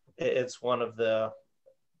 it's one of the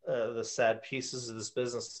sad pieces of this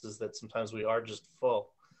business is that sometimes we are just full.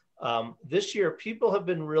 This year, people have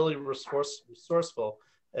been really resourceful,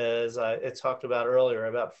 as I talked about earlier,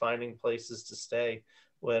 about finding places to stay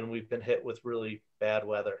when we've been hit with really bad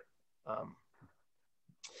weather.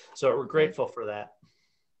 So we're grateful for that.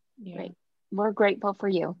 Yeah. Great. We're grateful for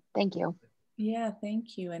you. Thank you. Yeah,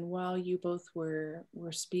 thank you. And while you both were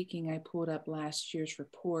speaking, I pulled up last year's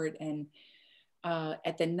report, and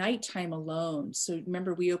at the nighttime alone, so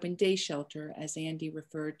remember we opened day shelter, as Andy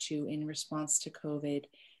referred to, in response to COVID,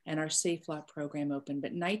 and our Safe Lot program opened,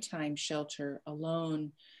 but nighttime shelter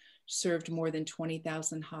alone served more than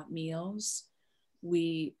 20,000 hot meals.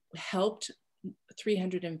 We helped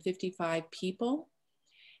 355 people,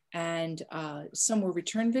 and some were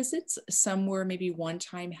return visits, some were maybe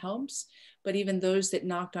one-time helps, but even those that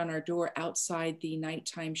knocked on our door outside the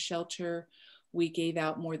nighttime shelter, we gave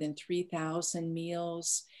out more than 3,000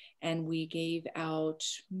 meals, and we gave out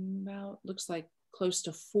about, looks like close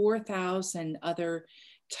to 4,000 other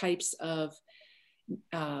types of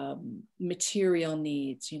material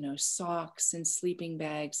needs, socks and sleeping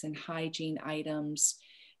bags and hygiene items.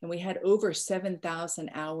 And we had over 7,000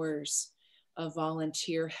 hours of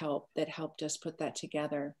volunteer help that helped us put that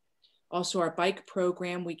together. Also, our bike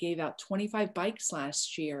program, we gave out 25 bikes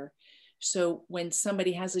last year. So when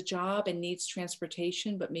somebody has a job and needs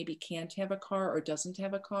transportation, but maybe can't have a car or doesn't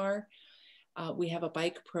have a car, we have a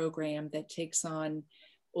bike program that takes on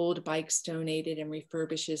old bikes donated and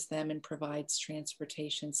refurbishes them and provides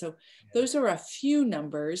transportation. So those are a few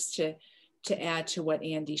numbers to add to what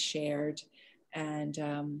Andy shared.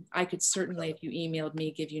 And I could certainly, if you emailed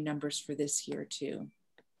me, give you numbers for this year too.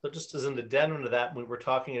 So just as an addendum to that, when we're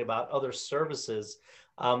talking about other services,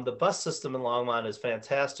 the bus system in Longmont is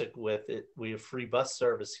fantastic with it. We have free bus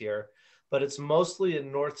service here, but it's mostly a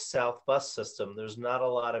north-south bus system. There's not a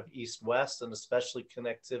lot of east-west, and especially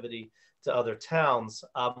connectivity to other towns.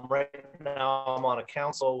 Right now, I'm on a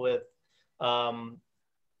council with,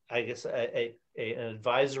 I guess, an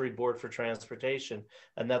advisory board for transportation,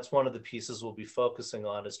 and that's one of the pieces we'll be focusing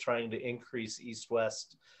on, is trying to increase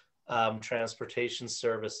east-west transportation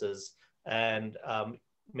services and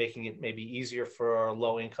making it maybe easier for our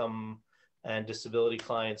low-income and disability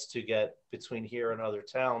clients to get between here and other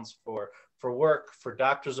towns for work, for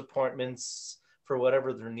doctor's appointments, for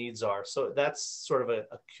whatever their needs are. So that's sort of a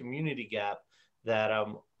community gap that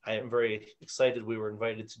I am very excited we were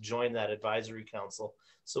invited to join that advisory council.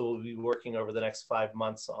 So we'll be working over the next 5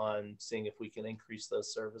 months on seeing if we can increase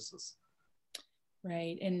those services.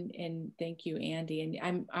 Right, and thank you, Andy.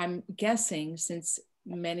 And I'm guessing, since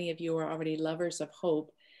many of you are already lovers of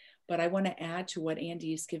hope, but I want to add to what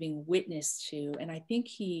Andy is giving witness to, and I think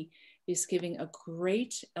he is giving a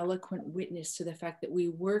great, eloquent witness to the fact that we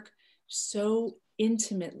work so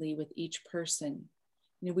intimately with each person.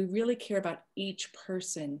 We really care about each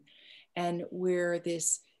person, and we're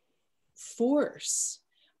this force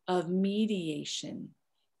of mediation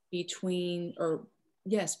between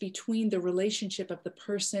the relationship of the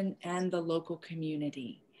person and the local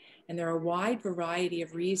community. And there are a wide variety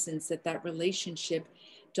of reasons that relationship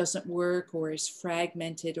doesn't work, or is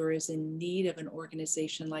fragmented, or is in need of an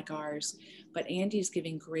organization like ours. But Andy's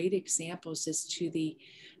giving great examples as to the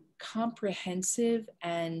comprehensive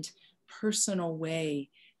and personal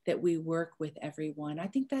way that we work with everyone. I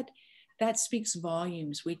think that speaks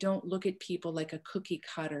volumes. We don't look at people like a cookie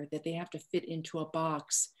cutter, that they have to fit into a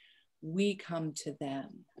box. We come to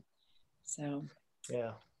them. So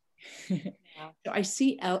yeah. So I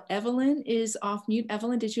see Evelyn is off mute.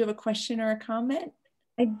 Evelyn, did you have a question or a comment?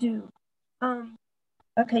 I do.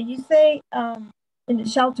 Okay, you say in the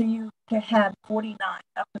shelter you can have 49,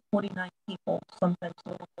 up to 49 people, sometimes a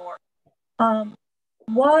little more.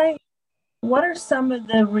 What are some of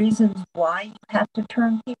the reasons why you have to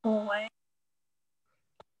turn people away?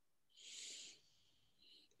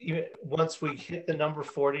 Once we hit the number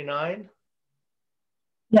 49?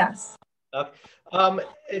 Yes.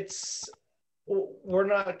 We're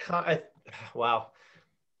not, wow.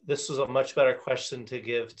 this was a much better question to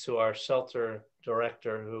give to our shelter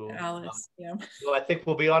director, Alice, who I think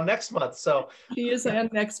will be on next month. So she is on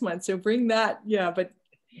next month. So bring that. Yeah, but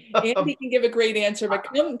Andy can give a great answer, but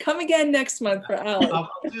come again next month for Alice.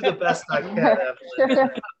 I'll do the best I can, Evelyn.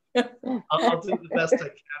 I'll do the best I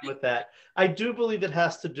can with that. I do believe it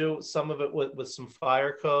has to do some of it with some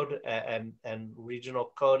fire code and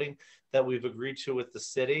regional coding that we've agreed to with the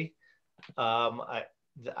city. I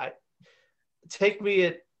take me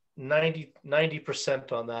at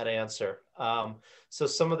 90% on that answer. So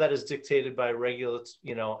some of that is dictated by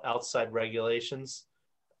outside regulations.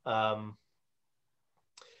 And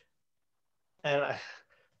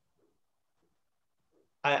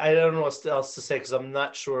I don't know what else to say because I'm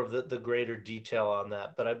not sure of the greater detail on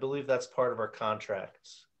that, but I believe that's part of our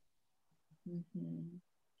contracts. Mm-hmm.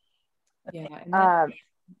 Yeah.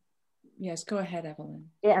 Yes, go ahead, Evelyn.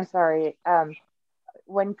 Yeah, I'm sorry.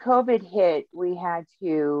 When COVID hit, we had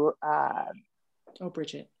to.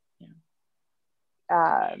 Bridget.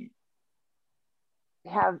 Yeah.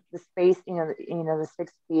 Have the space, the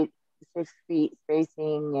 6 feet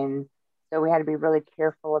spacing, and so we had to be really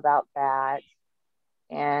careful about that.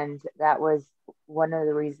 And that was one of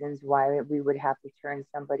the reasons why we would have to turn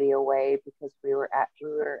somebody away, because we were at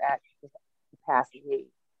capacity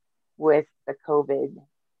with the COVID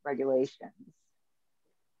regulations.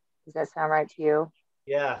 Does that sound right to you?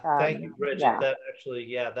 Yeah, thank you, Bridget.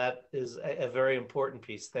 Yeah. That is a very important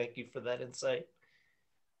piece. Thank you for that insight.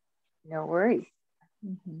 No worries.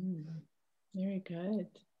 Mm-hmm. Very good.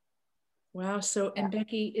 Wow. So, and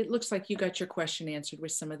Becky, it looks like you got your question answered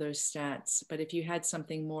with some of those stats, but if you had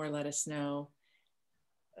something more, let us know.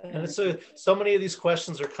 And so many of these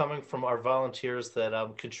questions are coming from our volunteers that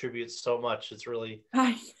contribute so much. It's really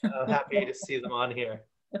happy to see them on here.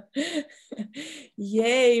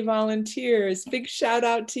 Yay, volunteers. Big shout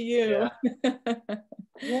out to you. Yeah.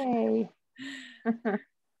 Yay.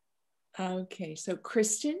 Okay, so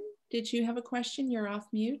Kristen, did you have a question? You're off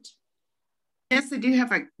mute. Yes, I do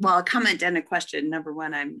have a comment and a question. Number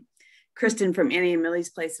one, I'm Kristen from Annie and Millie's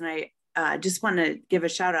Place, and I just want to give a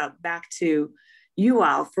shout out back to you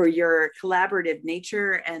all for your collaborative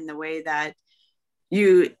nature and the way that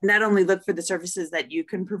you not only look for the services that you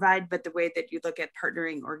can provide, but the way that you look at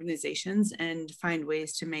partnering organizations and find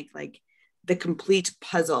ways to make like the complete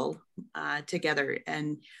puzzle together.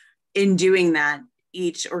 And in doing that,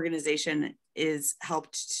 each organization is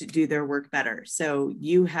helped to do their work better. So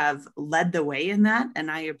you have led the way in that, and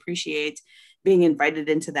I appreciate being invited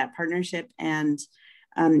into that partnership. And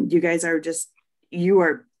you guys are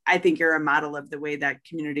I think you're a model of the way that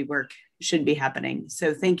community work should be happening.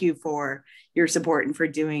 So thank you for your support and for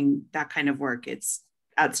doing that kind of work. It's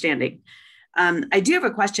outstanding. I do have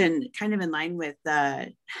a question kind of in line with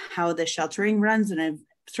how the sheltering runs, and I've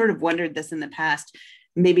sort of wondered this in the past,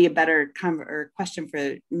 maybe a better question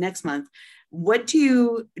for next month. What do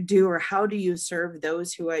you do, or how do you serve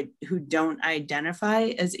those who don't identify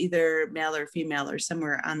as either male or female or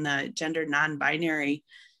somewhere on the gender non-binary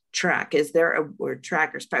track? Is there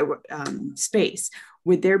space?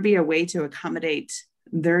 Would there be a way to accommodate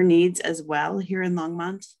their needs as well here in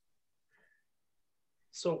Longmont?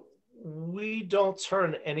 So we don't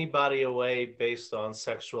turn anybody away based on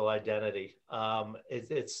sexual identity.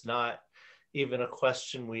 It's not even a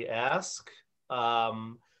question we ask.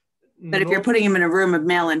 But if you're putting them in a room of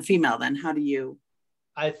male and female, then how do you?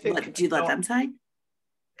 Do you let them say?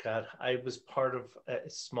 God, I was part of a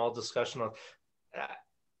small discussion on.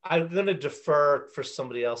 I'm going to defer for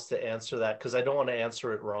somebody else to answer that because I don't want to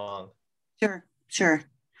answer it wrong. Sure.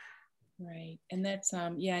 Right, and that's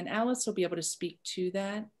and Alice will be able to speak to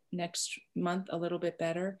that next month a little bit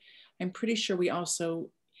better. I'm pretty sure we also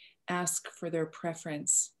ask for their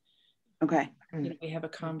preference. Okay. We have a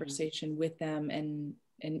conversation with them and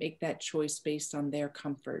make that choice based on their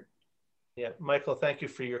comfort. Yeah, Michael, thank you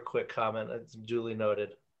for your quick comment. It's duly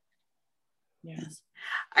noted. Yes.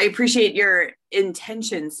 I appreciate your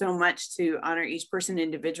intention so much to honor each person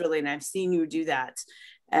individually, and I've seen you do that.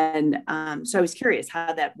 And so I was curious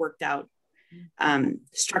how that worked out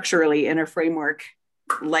structurally in a framework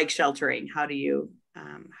like sheltering. How do you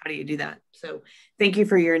do that? So thank you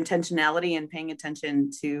for your intentionality and paying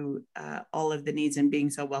attention to all of the needs and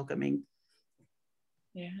being so welcoming.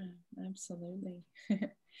 Yeah, absolutely.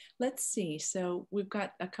 Let's see. So we've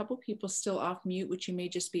got a couple people still off mute, which you may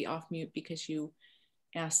just be off mute because you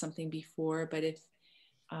asked something before. But if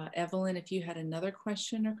Evelyn, if you had another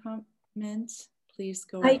question or comment, please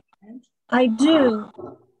go ahead. I do.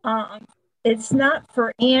 It's not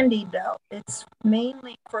for Andy though. It's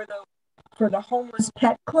mainly for the homeless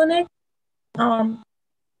pet clinic.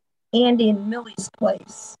 Andy and Millie's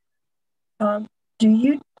Place. Do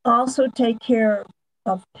you also take care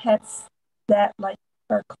of pets that like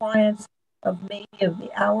are clients of maybe of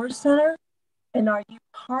the Hour Center? And are you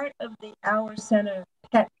part of the Hour Center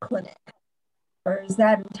pet clinic? Or is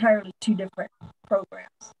that entirely two different programs?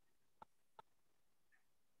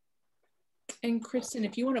 And Kristen,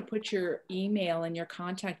 if you want to put your email and your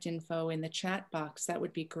contact info in the chat box, that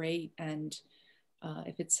would be great. And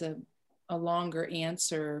if it's a longer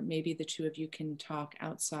answer, maybe the two of you can talk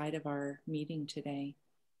outside of our meeting today.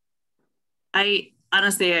 I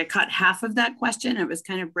caught half of that question. It was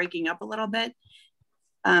kind of breaking up a little bit.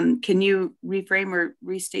 Can you reframe or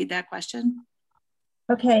restate that question?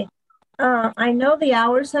 Okay. I know the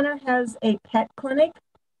Hour Center has a pet clinic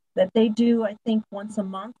that they do, I think, once a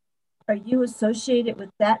month. Are you associated with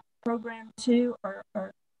that program too,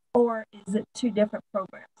 or is it two different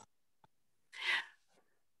programs?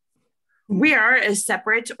 We are a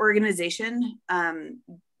separate organization,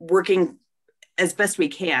 working as best we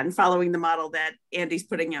can, following the model that Andy's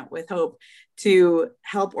putting out with Hope, to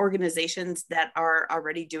help organizations that are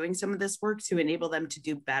already doing some of this work to enable them to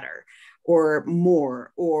do better or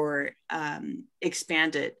more, or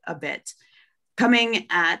expand it a bit. Coming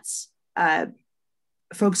at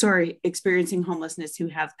folks who are experiencing homelessness who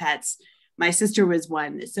have pets. My sister was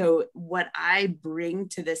one. So what I bring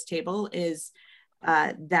to this table is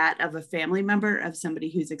that of a family member of somebody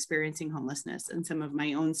who's experiencing homelessness, and some of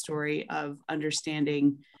my own story of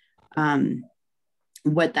understanding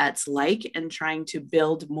what that's like, and trying to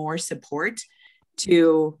build more support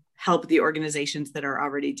to help the organizations that are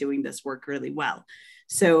already doing this work really well.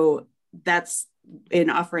 So that's in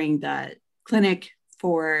offering the clinic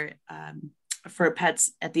for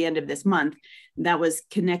pets at the end of this month. That was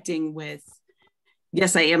connecting with,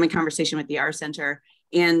 yes, I am in conversation with the Hour Center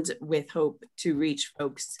and with Hope to reach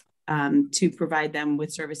folks, to provide them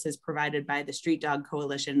with services provided by the Street Dog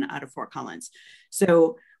Coalition out of Fort Collins.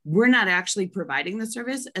 So we're not actually providing the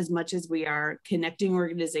service as much as we are connecting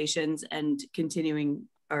organizations and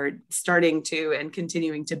starting to and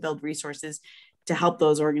continuing to build resources to help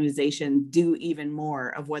those organizations do even more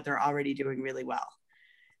of what they're already doing really well.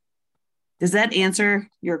 Does that answer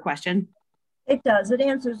your question? It does. It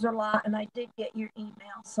answers a lot. And I did get your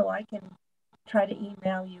email, so I can try to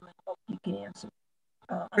email you and hope you can answer.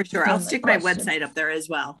 For sure. I'll stick my website up there as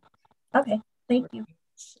well. Okay. Thank you.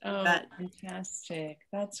 Oh, fantastic.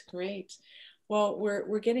 That's great. Well,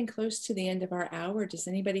 we're getting close to the end of our hour. Does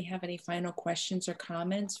anybody have any final questions or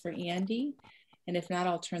comments for Andy? And if not,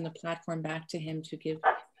 I'll turn the platform back to him to give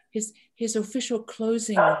his official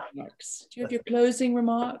closing remarks. Do you have your closing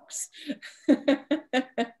remarks?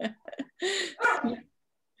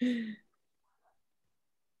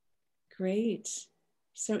 Great.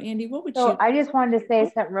 So Andy, what would you? I just wanted to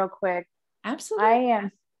say something real quick.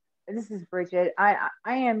 Absolutely. This is Bridget. I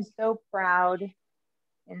am so proud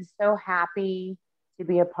and so happy to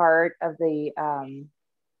be a part of the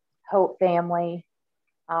Hope family.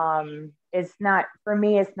 It's not, for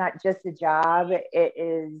me, it's not just a job. It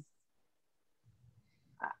is,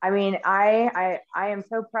 I mean, I am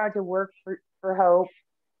so proud to work for Hope,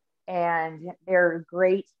 and they're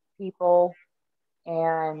great people.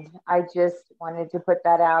 And I just wanted to put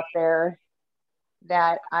that out there,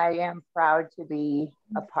 that I am proud to be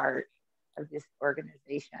a part of this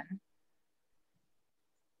organization.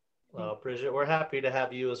 Well, Bridget, we're happy to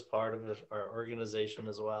have you as part of our organization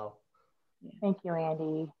as well. Thank you,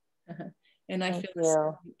 Andy. And I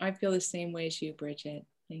feel the same way as you, Bridget.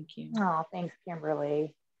 Thank you. Oh, thanks,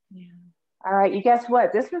 Kimberly. Yeah. All right, you guess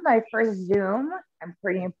what? This was my first Zoom. I'm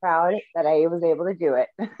pretty proud that I was able to do it.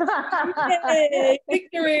 Yay,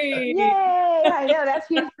 victory! Yay! I know, that's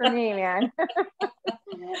huge for me, man.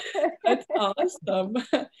 That's awesome.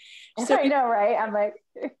 So, I know, right? I'm like.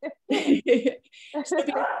 So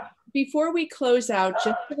before we close out,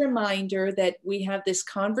 just a reminder that we have this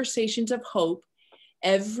Conversations of Hope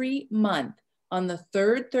every month on the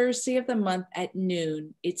third Thursday of the month at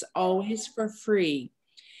noon. It's always for free.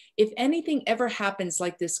 If anything ever happens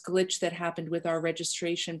like this glitch that happened with our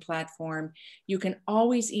registration platform, you can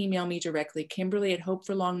always email me directly,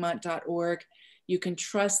 Kimberly@hopeforlongmont.org. You can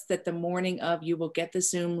trust that the morning of you will get the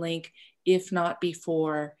Zoom link, if not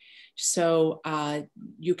before. So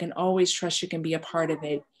you can always trust you can be a part of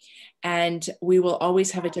it. And we will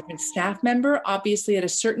always have a different staff member. Obviously, at a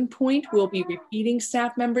certain point, we'll be repeating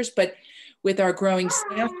staff members, but with our growing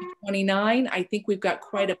staff to 29, I think we've got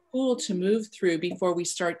quite a pool to move through before we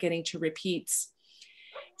start getting to repeats.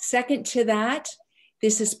 Second to that,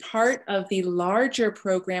 this is part of the larger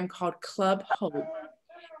program called Club Hope.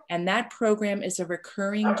 And that program is a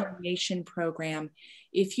recurring donation program.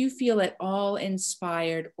 If you feel at all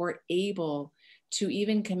inspired or able to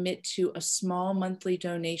even commit to a small monthly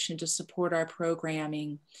donation to support our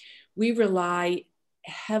programming. We rely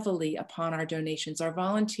heavily upon our donations, our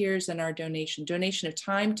volunteers and our donation of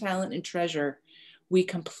time, talent, and treasure. We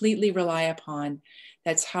completely rely upon.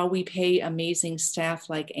 That's how we pay amazing staff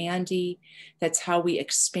like Andy. That's how we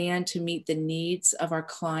expand to meet the needs of our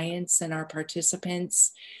clients and our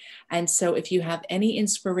participants. And so if you have any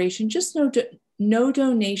inspiration, just know no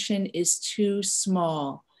donation is too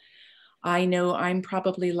small. I know I'm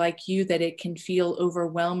probably like you that it can feel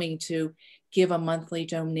overwhelming to give a monthly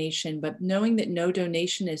donation, but knowing that no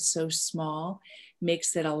donation is so small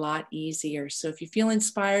makes it a lot easier. So if you feel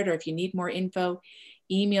inspired or if you need more info,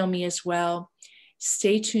 email me as well.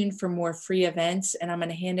 Stay tuned for more free events, and I'm going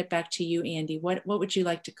to hand it back to you, Andy. What would you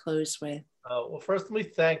like to close with? Well, first, let me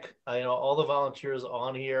thank all the volunteers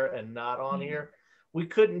on here and not on here. We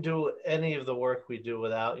couldn't do any of the work we do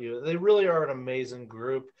without you. They really are an amazing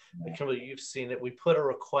group. Kimberly, you've seen it. We put a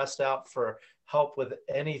request out for help with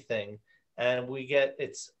anything, and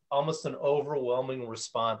it's almost an overwhelming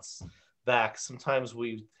response back. Sometimes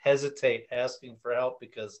we hesitate asking for help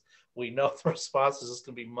because we know the response is just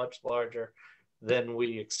going to be much larger than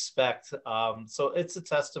we expect. So it's a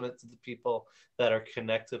testament to the people that are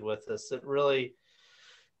connected with us.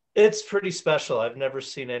 It's pretty special. I've never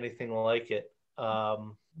seen anything like it.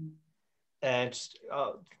 And just,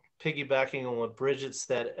 piggybacking on what Bridget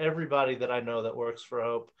said, everybody that I know that works for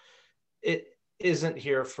Hope, it isn't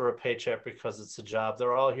here for a paycheck because it's a job.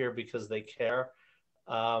 They're all here because they care.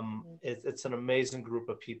 It's an amazing group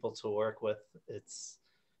of people to work with.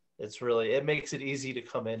 It makes it easy to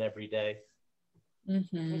come in every day.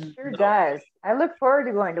 It sure does. I look forward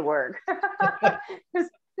to going to work.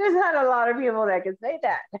 There's not a lot of people that can say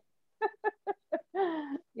that.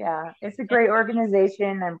 Yeah, it's a great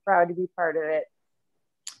organization. I'm proud to be part of it.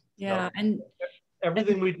 Yeah, and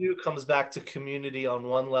everything we do comes back to community on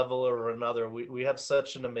one level or another. We have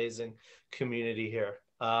such an amazing community here,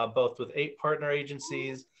 both with 8 partner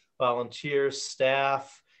agencies, volunteers,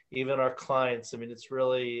 staff, even our clients. I mean,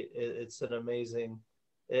 it's an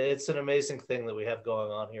amazing thing that we have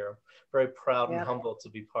going on here. I'm very proud and humbled to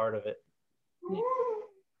be part of it.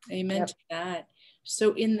 Amen to that.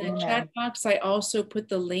 So in the chat box, I also put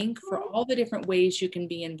the link for all the different ways you can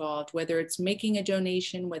be involved, whether it's making a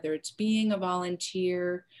donation, whether it's being a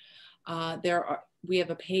volunteer. We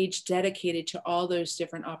have a page dedicated to all those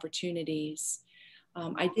different opportunities.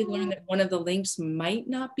 I did learn that one of the links might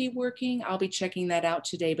not be working. I'll be checking that out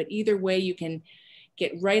today, but either way, you can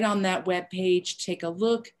get right on that web page, take a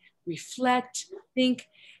look, reflect, think,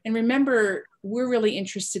 and remember, we're really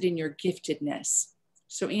interested in your giftedness.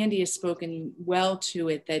 So Andy has spoken well to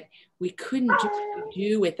it, that we couldn't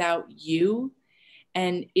do without you.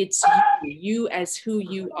 And it's you as who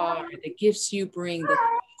you are, the gifts you bring, the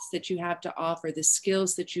thoughts that you have to offer, the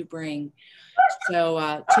skills that you bring.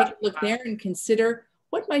 So take a look there and consider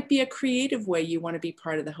what might be a creative way you want to be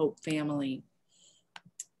part of the Hope family.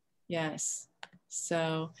 Yes.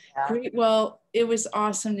 So great. Well, it was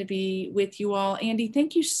awesome to be with you all. Andy,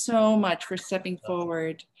 thank you so much for stepping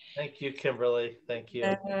forward. Thank you, Kimberly. Thank you.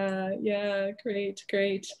 Yeah,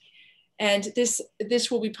 great. And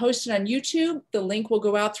this will be posted on YouTube. The link will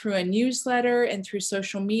go out through a newsletter and through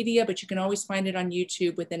social media, but you can always find it on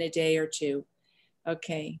YouTube within a day or two.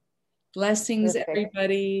 Okay. Blessings,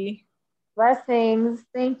 everybody. Blessings.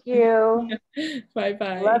 Thank you.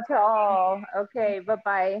 Bye-bye. Love to all. Okay,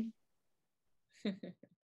 bye-bye.